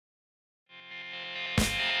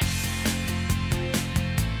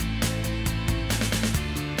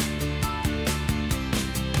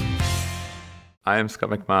I am Scott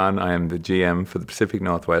McMahon. I am the GM for the Pacific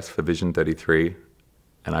Northwest for Vision33,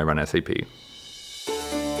 and I run SAP.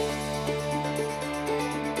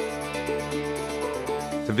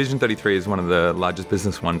 So Vision33 is one of the largest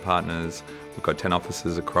Business One partners. We've got 10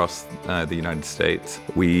 offices across the United States.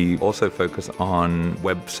 We also focus on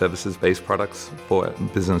web services-based products for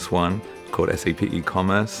Business One called SAP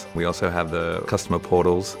e-commerce. We also have the customer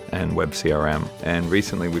portals and web CRM. And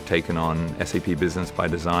recently we've taken on SAP Business by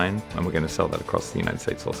Design, and we're going to sell that across the United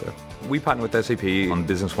States also. We partner with SAP on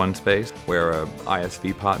Business One space. We're a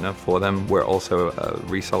ISV partner for them. We're also a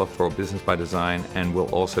reseller for Business by Design, and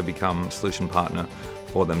we'll also become a solution partner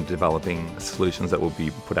for them, developing solutions that will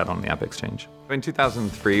be put out on the App Exchange. In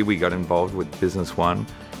 2003, we got involved with Business One,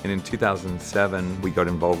 and in 2007, we got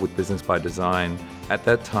involved with Business by Design. At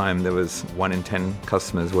that time, there was 1 in 10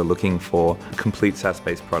 customers were looking for a complete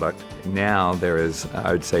SaaS-based product. Now there is,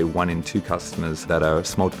 I would say, 1 in 2 customers that are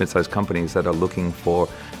small to mid-sized companies that are looking for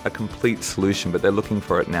a complete solution, but they're looking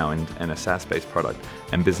for it now in a SaaS-based product,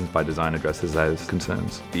 and Business by Design addresses those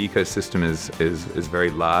concerns. The ecosystem is very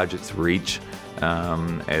large. Its reach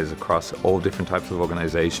is across all different types of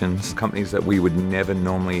organizations. Companies that we would never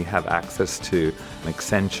normally have access to,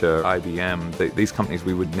 Accenture, IBM, these companies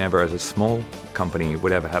we would never, as a small company,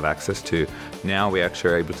 would ever have access to. Now we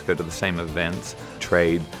actually are able to go to the same events,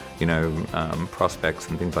 trade, prospects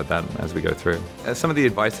and things like that as we go through. Some of the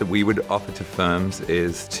advice that we would offer to firms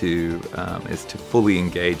is to fully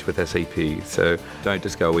engage with SAP. So don't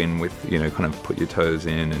just go in with, kind of put your toes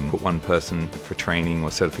in and put one person for training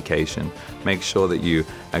or certification. Make sure that you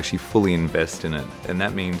actually fully invest in it. And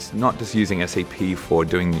that means not just using SAP for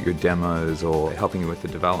doing your demos or helping you with the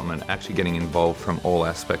development, actually getting involved from all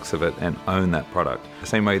aspects of it and own that product. The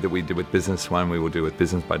same way that we did with Business One, we will do with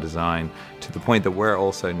Business by Design, to the point that we're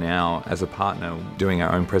also now, as a partner, doing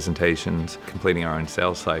our own presentations, completing our own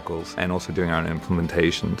sales cycles, and also doing our own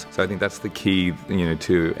implementations. So I think that's the key,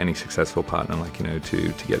 to any successful partner,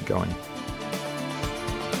 to get going.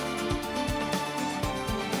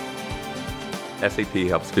 SAP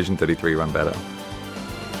helps Vision33 run better.